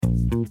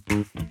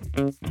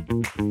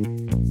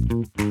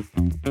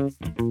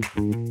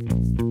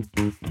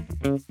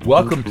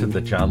Welcome to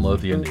the John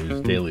Lothian News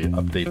Daily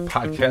Update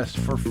podcast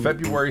for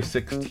February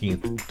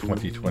 16th,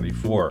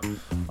 2024.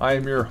 I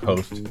am your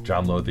host,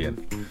 John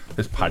Lothian.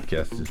 This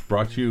podcast is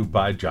brought to you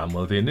by John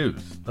Lothian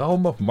News, the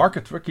home of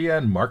MarketsWiki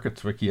and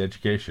MarketsWiki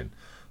Education.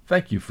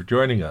 Thank you for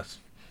joining us.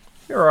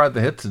 Here are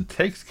the hits and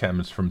takes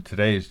comments from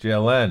today's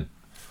JLN.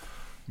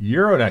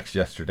 Euronext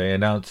yesterday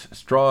announced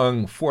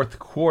strong fourth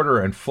quarter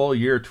and full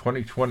year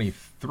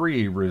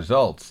 2023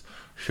 results,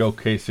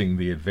 showcasing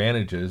the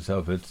advantages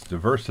of its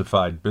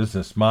diversified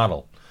business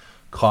model.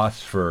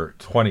 Costs for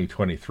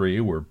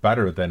 2023 were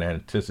better than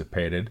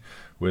anticipated,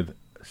 with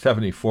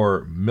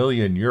 74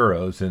 million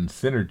euros in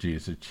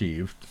synergies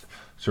achieved,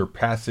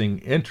 surpassing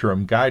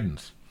interim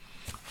guidance.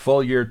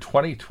 Full year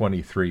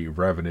 2023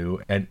 revenue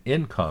and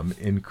income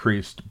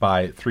increased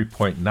by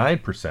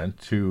 3.9%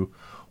 to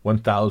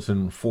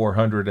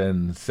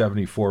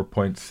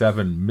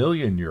 1,474.7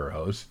 million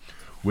euros,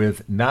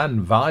 with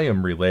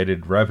non-volume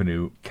related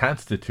revenue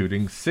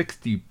constituting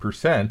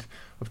 60%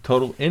 of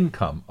total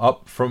income,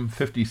 up from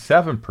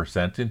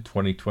 57% in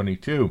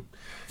 2022.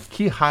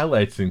 Key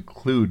highlights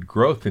include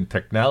growth in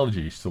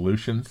technology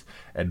solutions,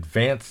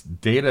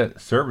 advanced data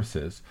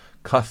services,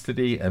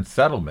 custody and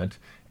settlement,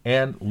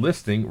 and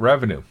listing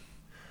revenue.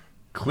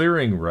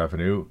 Clearing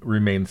revenue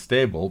remained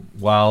stable,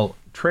 while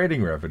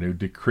trading revenue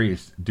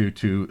decreased due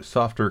to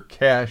softer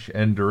cash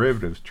and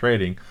derivatives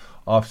trading,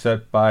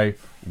 offset by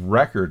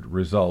record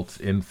results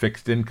in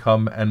fixed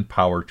income and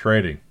power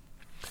trading.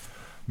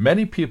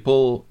 Many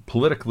people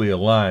politically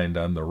aligned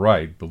on the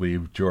right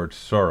believe George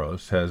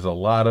Soros has a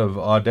lot of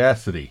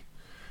audacity,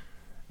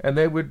 and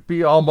they would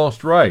be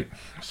almost right.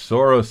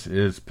 Soros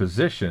is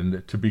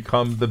positioned to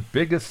become the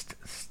biggest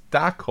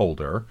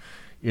stockholder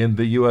in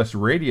the U.S.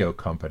 radio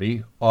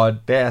company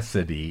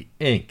Audacity,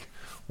 Inc.,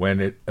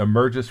 when it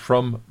emerges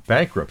from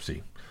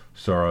bankruptcy.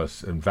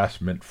 Soros'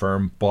 investment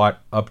firm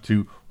bought up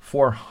to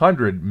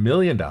 $400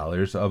 million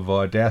of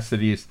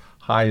Audacity's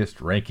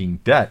highest-ranking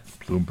debt,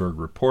 Bloomberg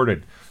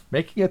reported,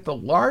 making it the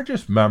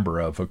largest member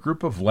of a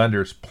group of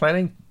lenders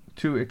planning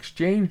to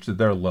exchange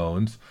their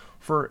loans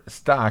for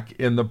stock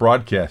in the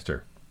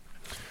broadcaster.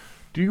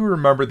 Do you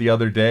remember the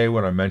other day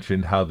when I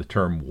mentioned how the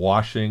term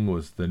washing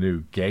was the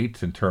new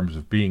Gates in terms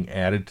of being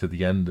added to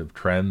the end of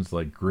trends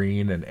like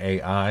green and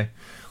AI?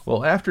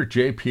 Well, after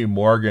J.P.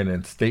 Morgan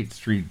and State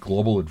Street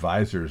Global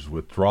Advisors'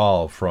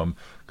 withdrawal from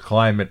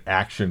Climate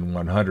Action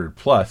 100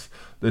 Plus,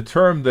 the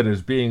term that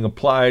is being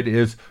applied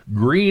is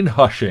green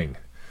hushing.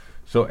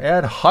 So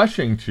add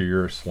hushing to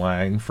your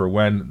slang for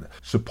when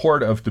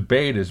support of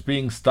debate is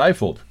being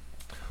stifled.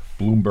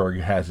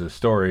 Bloomberg has a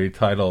story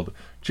titled,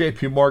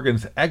 J.P.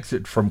 Morgan's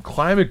exit from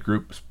climate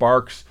group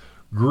sparks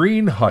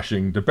green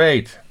hushing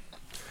debate.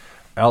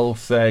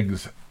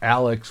 LSEG's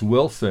Alex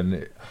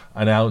Wilson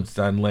announced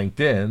on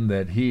LinkedIn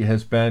that he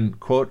has been,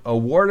 quote,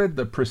 awarded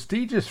the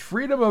prestigious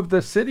Freedom of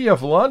the City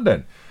of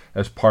London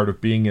as part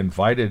of being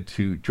invited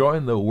to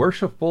join the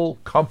worshipful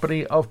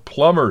company of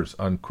plumbers,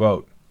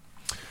 unquote.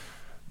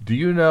 Do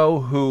you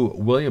know who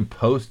William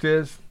Post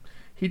is?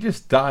 He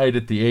just died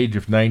at the age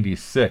of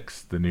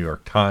 96, the New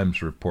York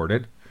Times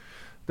reported.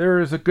 There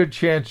is a good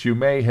chance you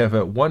may have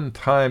at one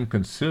time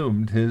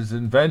consumed his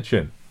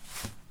invention,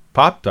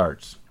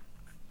 Pop-Tarts.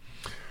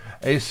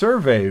 A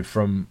survey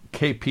from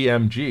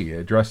KPMG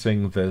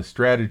addressing the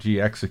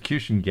strategy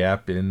execution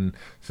gap in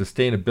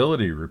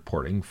sustainability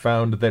reporting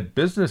found that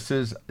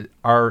businesses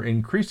are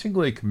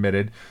increasingly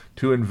committed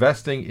to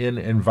investing in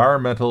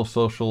environmental,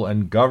 social,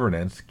 and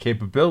governance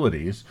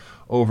capabilities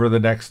over the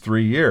next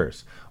 3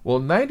 years.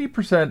 While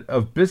 90%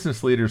 of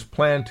business leaders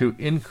plan to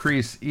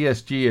increase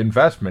ESG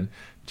investment,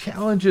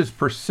 challenges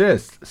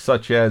persist,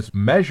 such as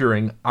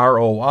measuring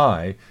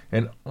ROI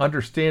and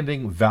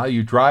understanding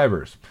value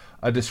drivers.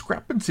 A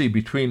discrepancy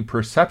between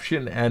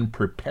perception and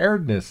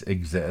preparedness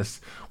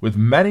exists, with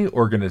many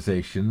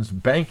organizations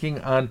banking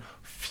on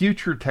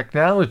future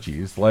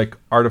technologies like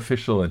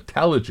artificial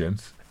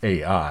intelligence,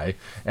 AI,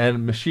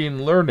 and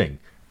machine learning,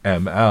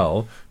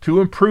 ML, to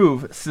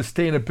improve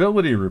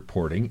sustainability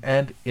reporting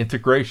and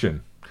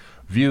integration.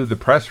 View the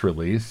press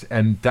release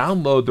and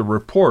download the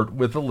report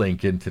with a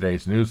link in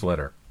today's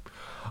newsletter.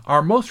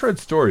 Our most read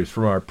stories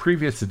from our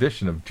previous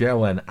edition of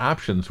JLN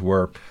Options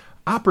were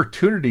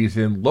opportunities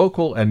in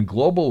local and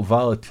global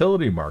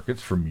volatility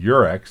markets from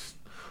Eurex,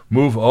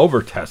 move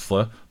over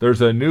Tesla, there's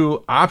a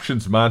new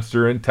options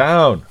monster in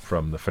town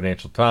from the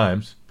Financial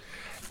Times.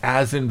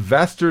 As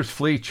investors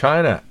flee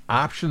China,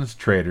 options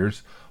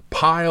traders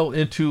pile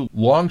into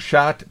long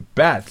shot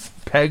bets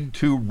pegged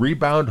to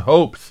rebound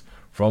hopes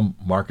from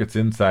Markets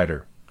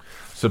Insider.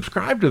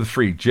 Subscribe to the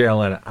free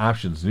JLN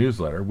Options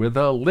newsletter with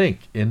a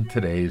link in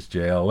today's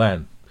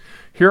JLN.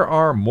 Here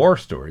are more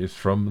stories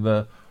from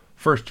the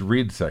first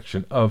read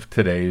section of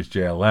today's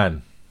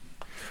JLN.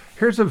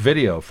 Here's a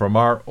video from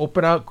our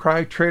Open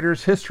Outcry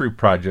Traders History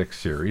Project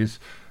series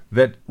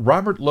that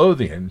Robert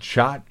Lothian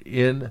shot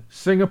in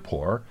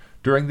Singapore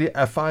during the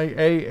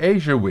FIA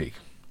Asia Week.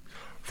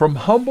 From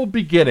humble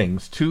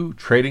beginnings to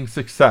trading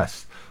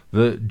success,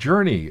 The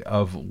journey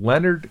of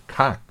Leonard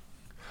Koch.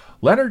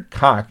 Leonard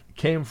Koch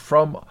came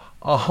from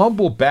a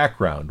humble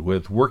background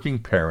with working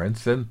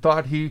parents and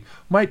thought he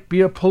might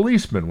be a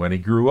policeman when he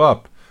grew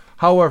up.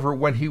 However,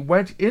 when he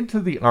went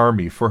into the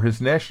Army for his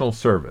national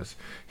service,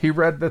 he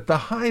read that the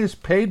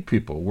highest paid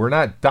people were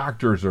not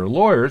doctors or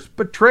lawyers,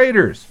 but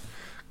traders.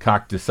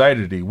 Koch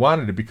decided he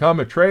wanted to become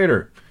a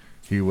trader.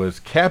 He was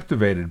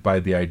captivated by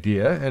the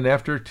idea, and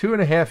after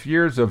 2.5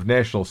 years of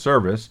national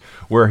service,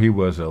 where he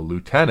was a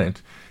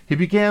lieutenant, he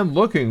began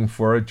looking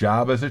for a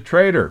job as a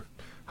trader.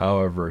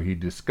 However, he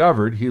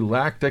discovered he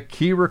lacked a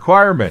key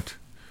requirement: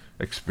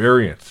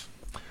 experience.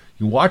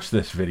 You watch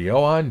this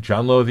video on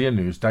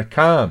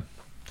JohnLothianNews.com.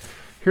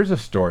 Here's a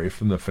story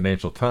from the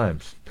Financial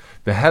Times.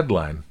 The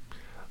headline: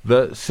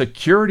 The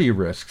security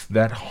risks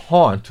that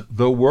haunt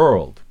the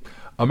world.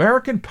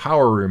 American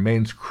power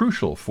remains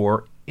crucial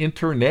for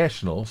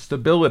international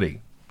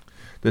stability.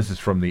 This is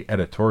from the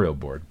editorial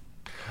board.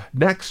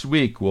 Next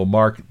week will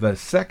mark the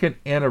second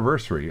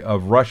anniversary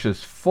of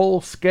Russia's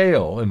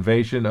full-scale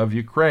invasion of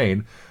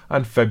Ukraine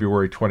on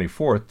February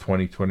 24,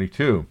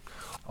 2022.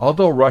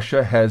 Although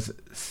Russia has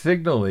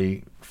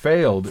signally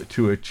failed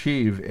to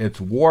achieve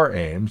its war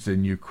aims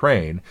in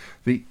Ukraine,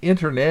 the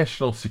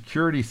international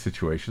security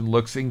situation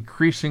looks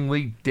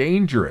increasingly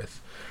dangerous,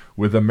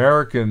 with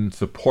American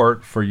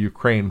support for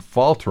Ukraine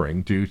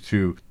faltering due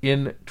to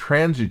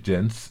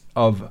intransigence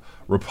of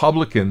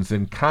Republicans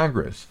in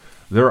Congress.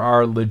 There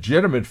are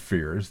legitimate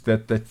fears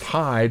that the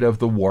tide of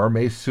the war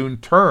may soon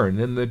turn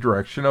in the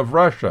direction of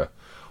Russia.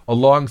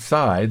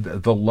 Alongside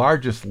the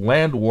largest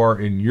land war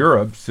in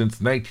Europe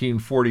since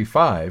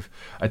 1945,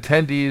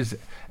 attendees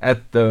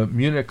at the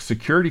Munich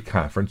Security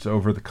Conference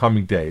over the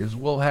coming days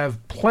will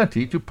have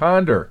plenty to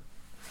ponder.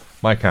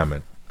 My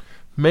comment: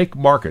 make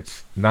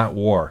markets, not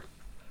war.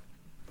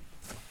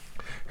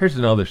 Here's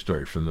another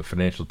story from the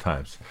Financial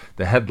Times.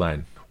 The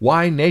headline: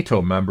 Why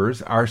NATO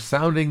members are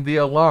sounding the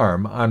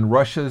alarm on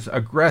Russia's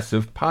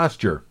aggressive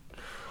posture.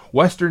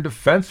 Western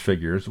defense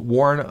figures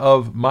warn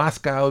of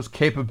Moscow's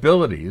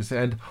capabilities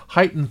and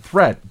heightened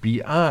threat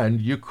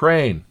beyond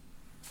Ukraine.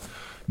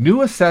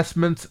 New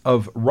assessments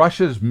of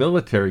Russia's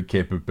military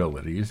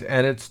capabilities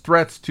and its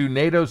threats to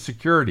NATO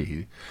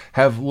security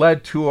have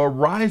led to a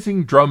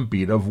rising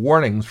drumbeat of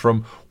warnings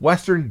from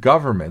Western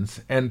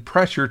governments and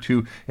pressure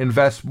to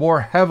invest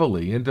more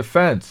heavily in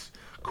defense.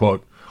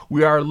 Quote,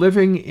 "We are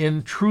living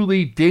in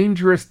truly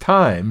dangerous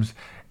times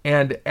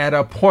and at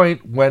a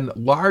point when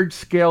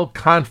large-scale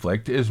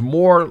conflict is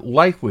more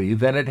likely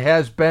than it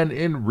has been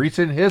in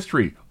recent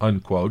history,"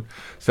 unquote,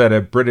 said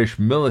a British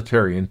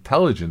military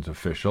intelligence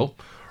official.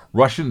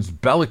 Russia's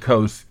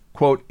bellicose,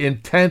 quote,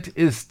 "intent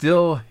is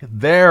still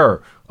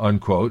there,"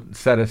 unquote,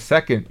 said a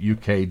second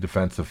UK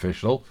defense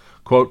official.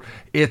 Quote,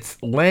 "Its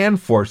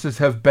land forces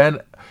have been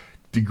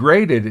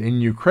degraded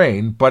in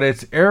Ukraine, but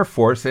its air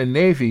force and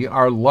navy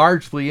are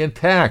largely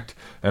intact,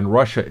 and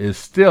Russia is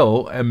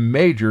still a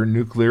major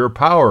nuclear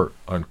power,"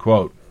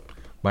 unquote.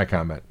 My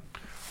comment: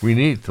 we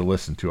need to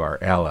listen to our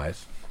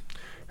allies.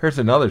 Here's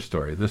another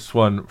story, this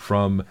one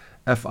from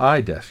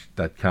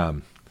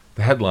FIDesk.com.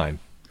 The headline: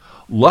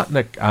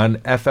 Lutnick on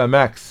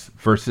FMX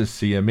versus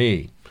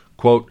CME.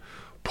 Quote,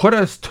 "Put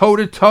us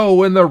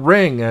toe-to-toe in the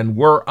ring and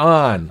we're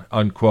on,"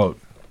 unquote.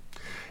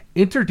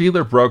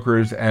 Interdealer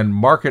brokers and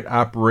market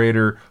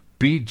operator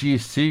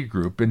BGC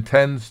Group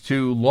intends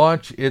to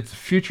launch its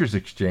futures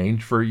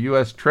exchange for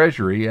U.S.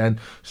 Treasury and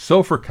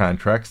SOFR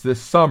contracts this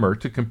summer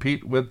to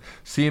compete with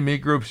CME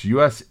Group's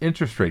U.S.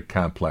 interest rate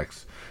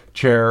complex.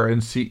 Chair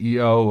and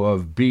CEO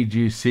of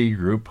BGC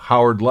Group,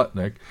 Howard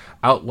Lutnick,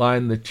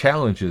 outlined the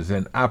challenges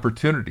and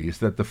opportunities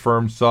that the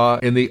firm saw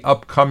in the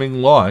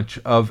upcoming launch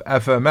of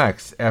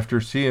FMX after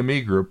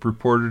CME Group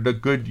reported a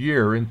good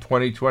year in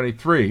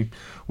 2023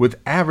 with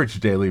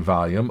average daily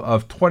volume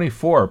of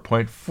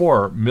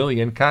 24.4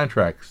 million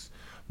contracts.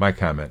 My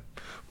comment: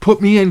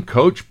 put me in,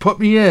 coach, put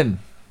me in.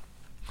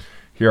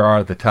 Here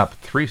are the top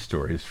 3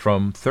 stories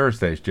from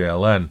Thursday's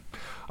JLN.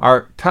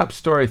 Our top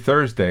story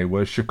Thursday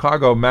was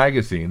Chicago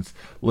Magazine's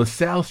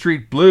LaSalle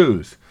Street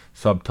Blues,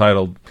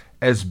 subtitled,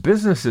 "As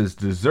Businesses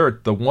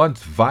Desert the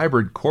Once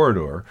Vibrant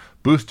Corridor,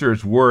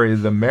 Boosters Worry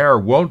the Mayor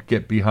Won't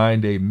Get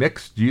Behind a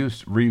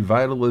Mixed-Use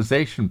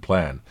Revitalization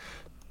Plan."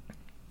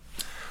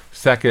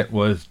 Second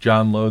was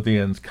John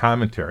Lothian's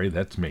commentary,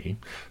 that's me.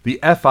 "The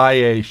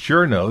FIA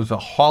sure knows a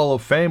Hall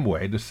of Fame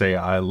way to say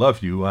I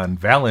love you on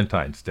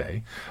Valentine's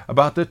Day,"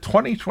 about the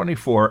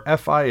 2024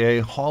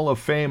 FIA Hall of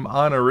Fame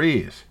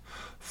honorees.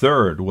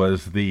 Third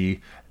was the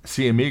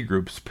CME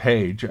Group's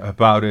page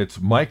about its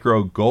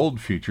micro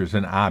gold futures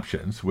and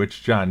options,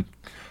 which John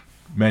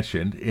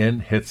mentioned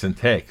in Hits and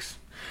Takes.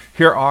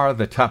 Here are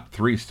the top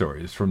 3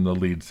 stories from the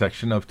lead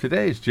section of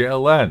today's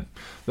JLN.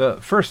 The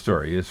first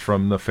story is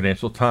from the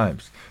Financial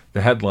Times.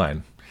 The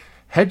headline: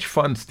 Hedge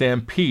fund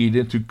stampede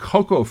into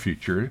cocoa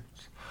futures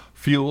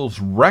fuels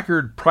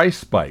record price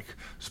spike.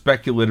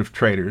 Speculative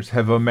traders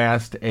have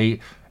amassed a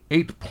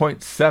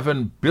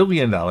 $8.7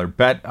 billion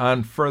bet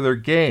on further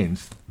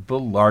gains, the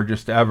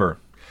largest ever.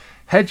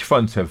 Hedge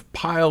funds have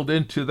piled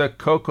into the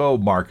cocoa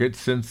market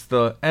since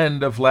the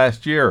end of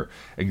last year,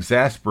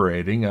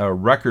 exacerbating a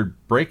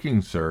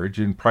record-breaking surge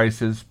in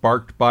prices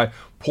sparked by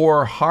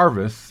poor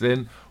harvests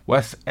in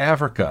West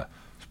Africa.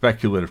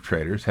 Speculative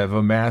traders have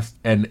amassed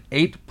an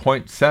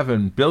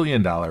 $8.7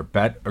 billion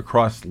bet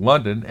across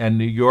London and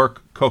New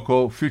York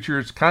cocoa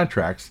futures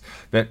contracts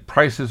that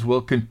prices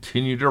will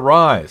continue to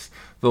rise,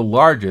 the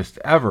largest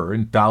ever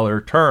in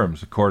dollar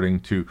terms, according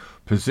to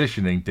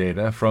positioning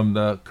data from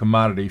the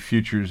Commodity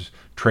Futures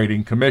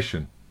Trading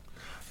Commission.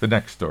 The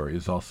next story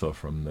is also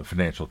from the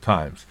Financial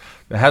Times.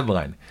 The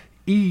headline,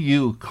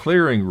 EU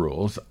clearing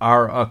rules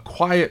are a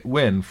quiet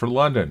win for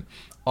London.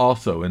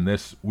 Also in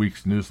this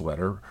week's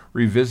newsletter,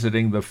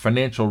 revisiting the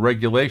financial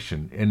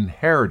regulation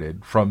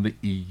inherited from the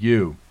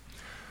EU.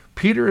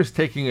 Peter is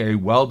taking a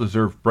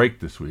well-deserved break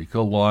this week,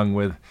 along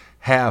with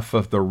half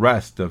of the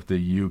rest of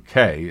the UK,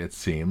 it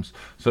seems.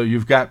 So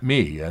you've got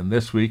me, and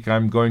this week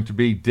I'm going to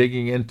be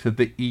digging into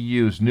the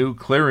EU's new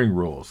clearing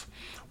rules.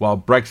 While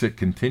Brexit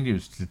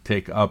continues to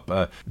take up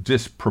a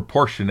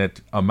disproportionate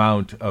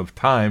amount of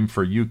time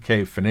for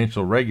UK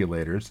financial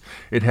regulators,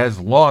 it has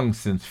long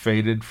since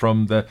faded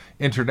from the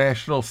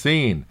international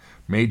scene.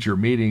 Major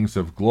meetings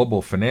of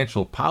global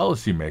financial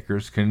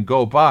policymakers can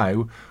go by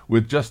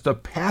with just a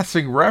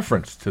passing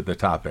reference to the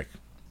topic.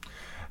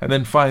 And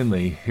then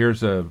finally,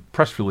 here's a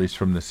press release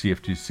from the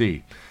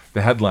CFTC.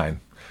 The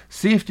headline,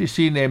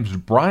 CFTC names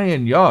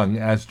Brian Young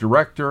as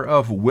Director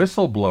of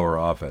Whistleblower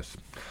Office.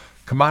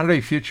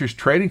 Commodity Futures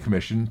Trading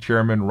Commission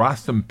Chairman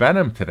Rostam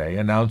Behnam today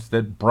announced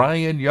that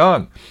Brian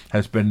Young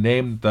has been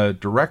named the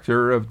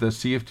director of the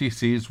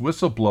CFTC's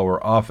Whistleblower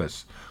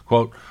Office.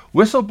 Quote,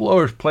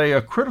 whistleblowers play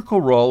a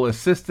critical role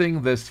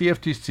assisting the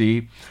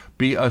CFTC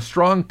be a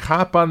strong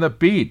cop on the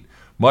beat.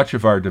 Much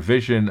of our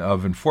Division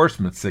of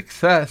Enforcement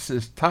success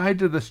is tied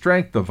to the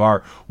strength of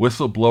our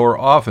whistleblower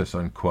office,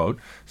 unquote,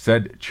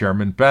 said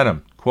Chairman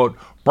Behnam. Quote,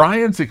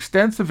 Brian's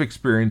extensive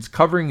experience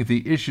covering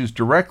the issues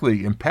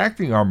directly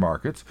impacting our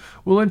markets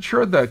will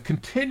ensure the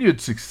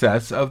continued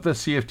success of the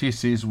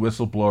CFTC's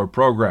whistleblower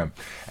program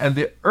and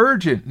the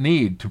urgent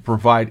need to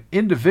provide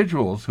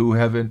individuals who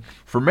have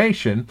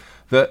information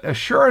the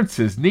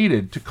assurances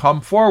needed to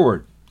come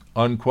forward,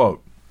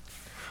 unquote.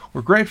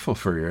 We're grateful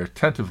for your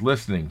attentive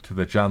listening to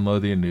the John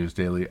Lothian News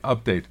Daily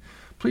Update.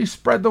 Please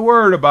spread the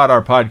word about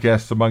our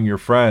podcasts among your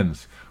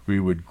friends. We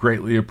would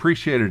greatly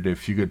appreciate it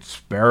if you could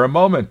spare a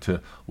moment to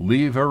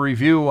leave a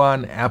review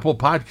on Apple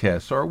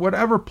Podcasts or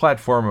whatever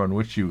platform on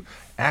which you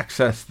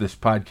access this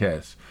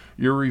podcast.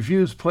 Your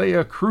reviews play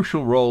a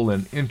crucial role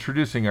in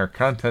introducing our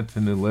content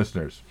to new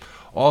listeners.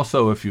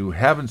 Also, if you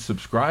haven't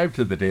subscribed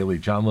to the daily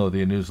John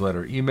Lothian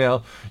newsletter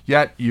email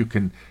yet, you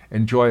can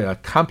enjoy a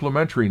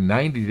complimentary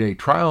 90-day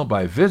trial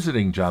by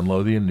visiting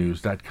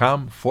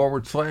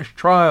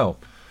johnlothiannews.com/trial.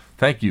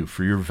 Thank you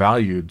for your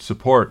valued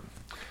support.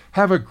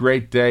 Have a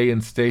great day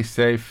and stay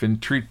safe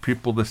and treat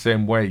people the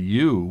same way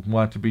you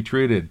want to be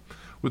treated,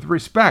 with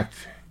respect,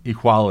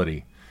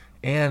 equality,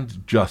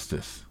 and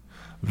justice.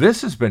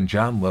 This has been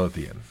John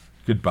Lothian.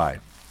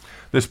 Goodbye.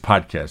 This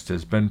podcast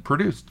has been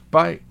produced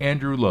by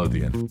Andrew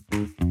Lothian.